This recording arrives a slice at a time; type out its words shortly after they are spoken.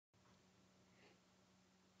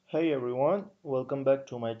Hey everyone, welcome back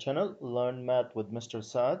to my channel Learn Math with Mr.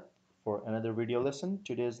 Saad for another video lesson.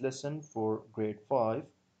 Today's lesson for grade 5,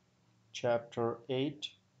 chapter 8,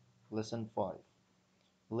 lesson 5,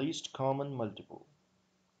 least common multiple.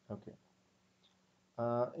 Okay.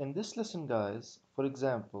 In this lesson, guys, for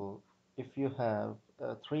example, if you have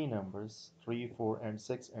three numbers, 3, 4, and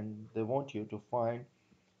 6, and they want you to find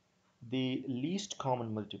the least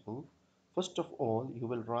common multiple, first of all, you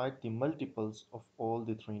will write the multiples of all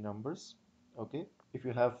the three numbers. Okay, if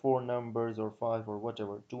you have four numbers or five or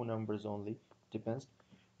whatever, two numbers only, depends.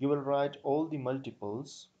 You will write all the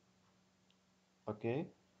multiples, okay,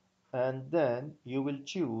 and then you will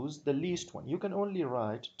choose the least one. You can only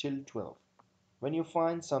write till 12. When you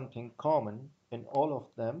find something common in all of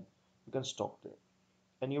them, you can stop there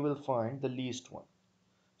and you will find the least one.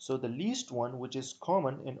 So the least one which is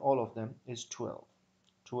common in all of them is 12.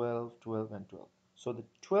 12, 12, and 12. So the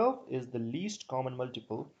 12 is the least common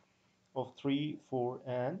multiple of 3, 4,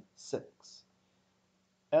 and 6.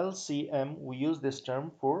 LCM, we use this term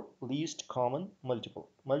for least common multiple.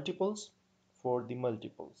 Multiples for the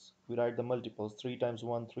multiples. We write the multiples 3 times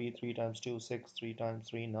 1, 3, 3 times 2, 6, 3 times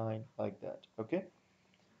 3, 9, like that. Okay.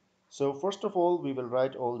 So first of all, we will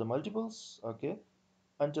write all the multiples, okay,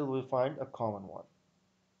 until we find a common one.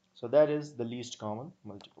 So that is the least common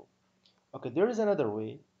multiple. Okay, there is another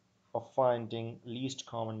way of finding least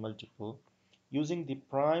common multiple using the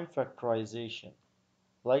prime factorization,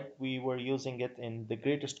 like we were using it in the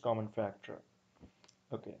greatest common factor.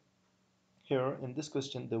 Okay, here in this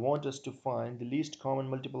question they want us to find the least common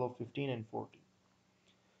multiple of 15 and 40.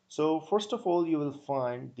 So first of all, you will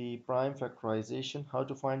find the prime factorization. How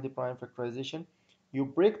to find the prime factorization? You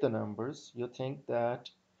break the numbers. You think that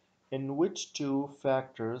in which two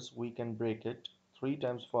factors we can break it. 3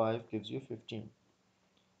 times 5 gives you 15.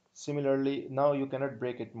 Similarly, now you cannot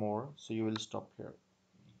break it more, so you will stop here.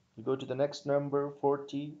 You go to the next number,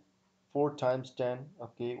 40, 4 times 10.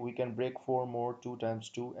 Okay, we can break 4 more, 2 times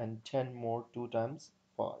 2, and 10 more, 2 times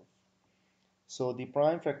 5. So the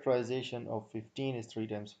prime factorization of 15 is 3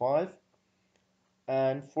 times 5,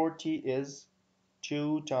 and 40 is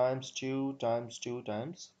 2 times 2 times 2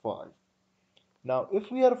 times 5. Now, if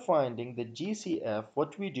we are finding the GCF,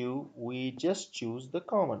 what we do, we just choose the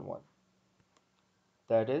common one.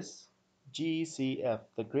 That is GCF,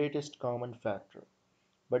 the greatest common factor.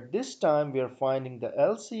 But this time we are finding the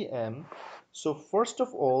LCM. So first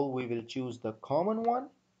of all, we will choose the common one.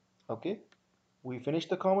 Okay, we finish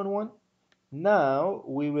the common one. Now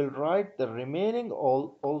we will write the remaining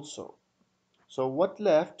all also. So what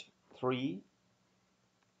left? 3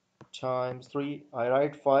 times 3. I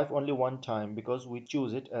write 5 only one time because we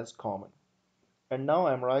choose it as common. And now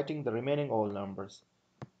I'm writing the remaining all numbers.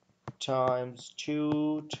 Times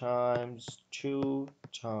 2 times 2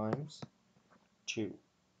 times 2.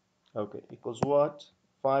 Okay, equals what?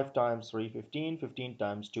 5 times 3, 15, 15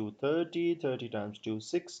 times 2, 30, 30 times 2,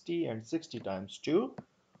 60, and 60 times 2,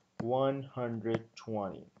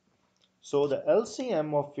 120. So the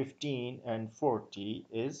LCM of 15 and 40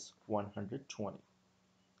 is 120.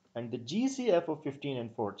 And the GCF of 15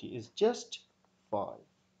 and 40 is just 5.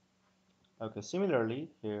 Okay, similarly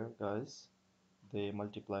here, guys, they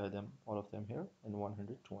multiply them, all of them here, in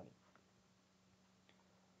 120.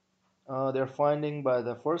 They're finding by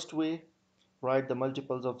the first way. Write the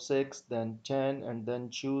multiples of 6, then 10, and then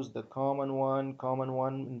choose the common one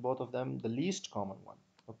in both of them, the least common one.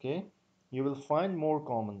 Okay, you will find more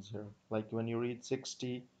commons here, like when you read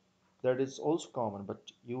 60, that is also common,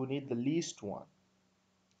 but you need the least one.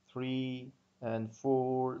 3 and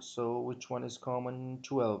 4, so which one is common?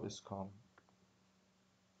 12 is common.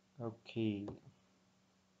 Okay,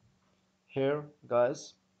 here,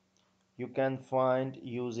 guys, you can find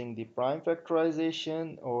using the prime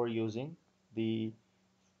factorization or using the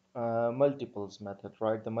multiples method.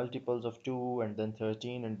 Write the multiples of 2 and then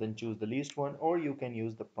 13 and then choose the least one, or you can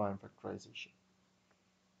use the prime factorization.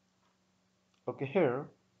 Okay, here,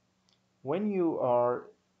 when you are,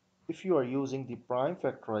 if you are using the prime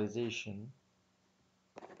factorization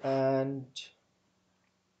and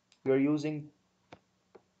you are using,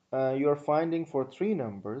 you are finding for three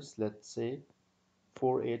numbers, let's say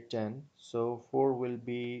 4, 8, 10. So 4 will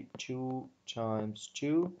be 2 times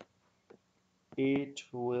 2, 8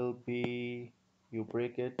 will be, you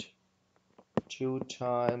break it, 2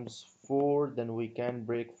 times 4, then we can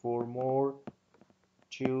break 4 more,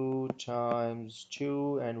 2 times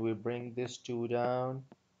 2, and we bring this 2 down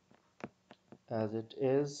as it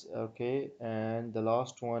is. Okay, and the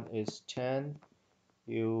last one is 10.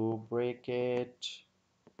 You break it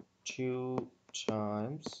 2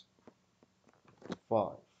 times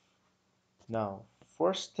 5. Now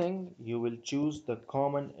first thing you will choose the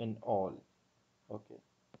common in all. Okay,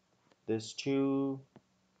 this 2,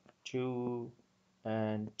 2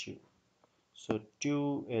 and 2. So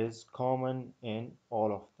 2 is common in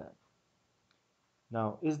all of them.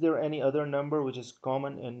 Now, is there any other number which is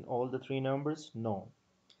common in all the three numbers? No.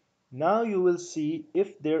 Now you will see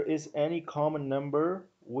if there is any common number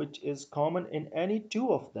which is common in any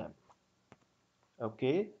two of them.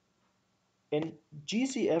 Okay, in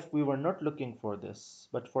GCF we were not looking for this,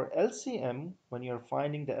 but for LCM, when you're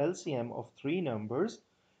finding the LCM of three numbers,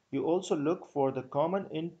 you also look for the common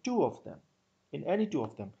in two of them, in any two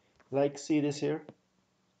of them. Like see this here,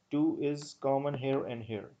 2 is common here and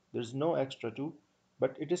here. There's no extra 2,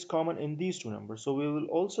 but it is common in these two numbers, so we will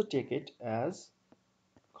also take it as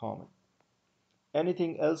common.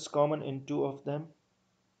 Anything else common in two of them?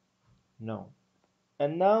 No.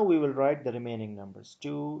 And now we will write the remaining numbers,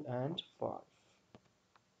 2 and 5.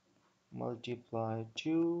 Multiply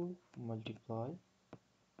 2, multiply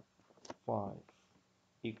 5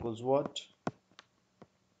 equals what?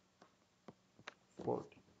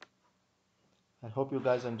 40. I hope you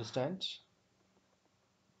guys understand.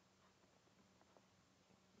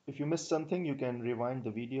 If you missed something, you can rewind the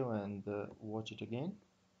video and watch it again.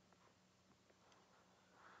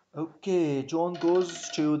 Okay, John goes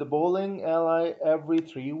to the bowling alley every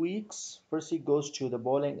 3 weeks. Percy goes to the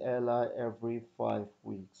bowling alley every 5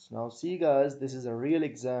 weeks. Now, see, guys, this is a real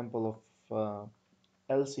example of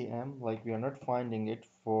LCM. Like, we are not finding it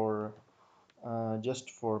for just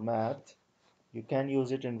for math. You can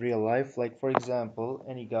use it in real life. Like, for example,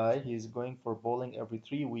 any guy, he's going for bowling every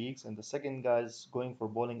 3 weeks, and the second guy is going for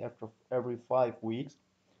bowling after every 5 weeks.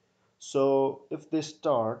 So, if they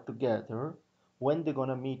start together, when they're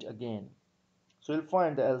gonna meet again? So you'll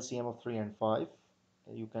find the LCM of 3 and 5.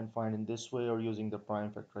 You can find in this way or using the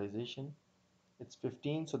prime factorization. It's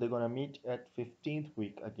 15, so they're going to meet at 15th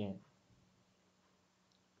week again.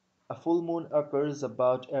 A full moon occurs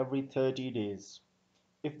about every 30 days.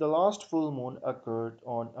 If the last full moon occurred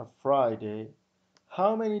on a Friday,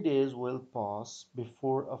 how many days will pass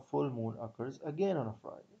before a full moon occurs again on a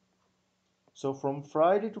Friday? So from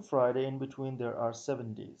Friday to Friday, in between there are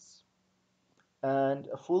 7 days. And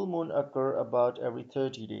a full moon occur about every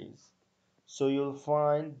 30 days. So you'll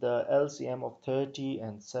find the LCM of 30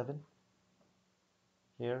 and 7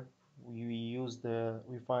 here. We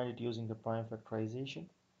find it using the prime factorization.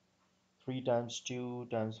 3 times 2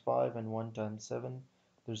 times 5 and 1 times 7.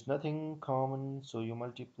 There's nothing common, so you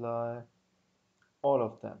multiply all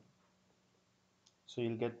of them. So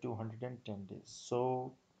you'll get 210 days.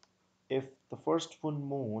 So if the first full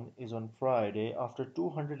moon is on Friday, after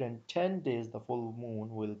 210 days the full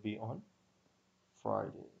moon will be on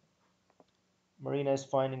Friday. Marina is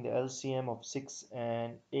finding the LCM of 6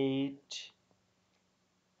 and 8.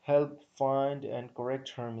 Help find and correct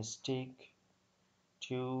her mistake.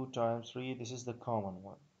 2 times 3, this is the common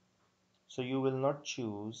one. So you will not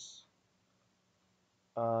choose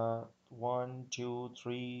 1, 2,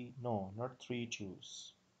 3, no, not 3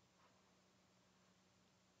 choose.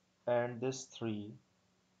 And this 3,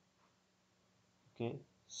 okay,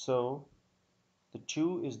 so the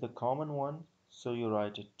 2 is the common one, so you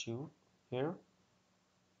write it 2 here.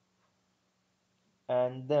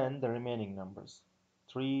 And then the remaining numbers,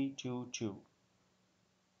 3, 2, 2.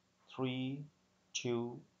 3,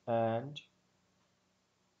 2, and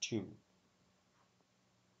 2.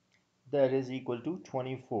 That is equal to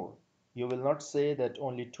 24. You will not say that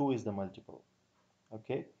only 2 is the multiple.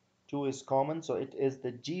 Okay, 2 is common, so it is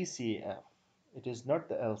the GCF. It is not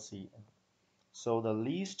the LCM. So the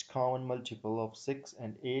least common multiple of 6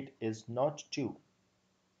 and 8 is not 2.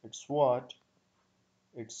 It's what?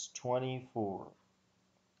 It's 24.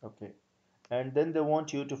 Okay, and then they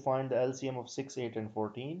want you to find the LCM of 6, 8, and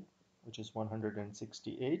 14, which is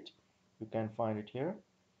 168. You can find it here.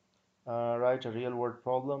 Write a real world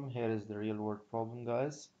problem. Here is the real world problem,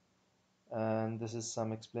 guys, and this is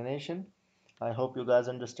some explanation. I hope you guys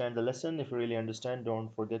understand the lesson. If you really understand,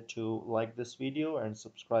 don't forget to like this video and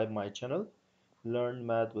subscribe my channel, Learn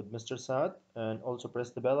Math with Mr. Saad, and also press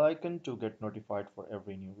the bell icon to get notified for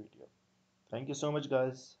every new video. Thank you so much,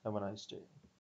 guys. Have a nice day.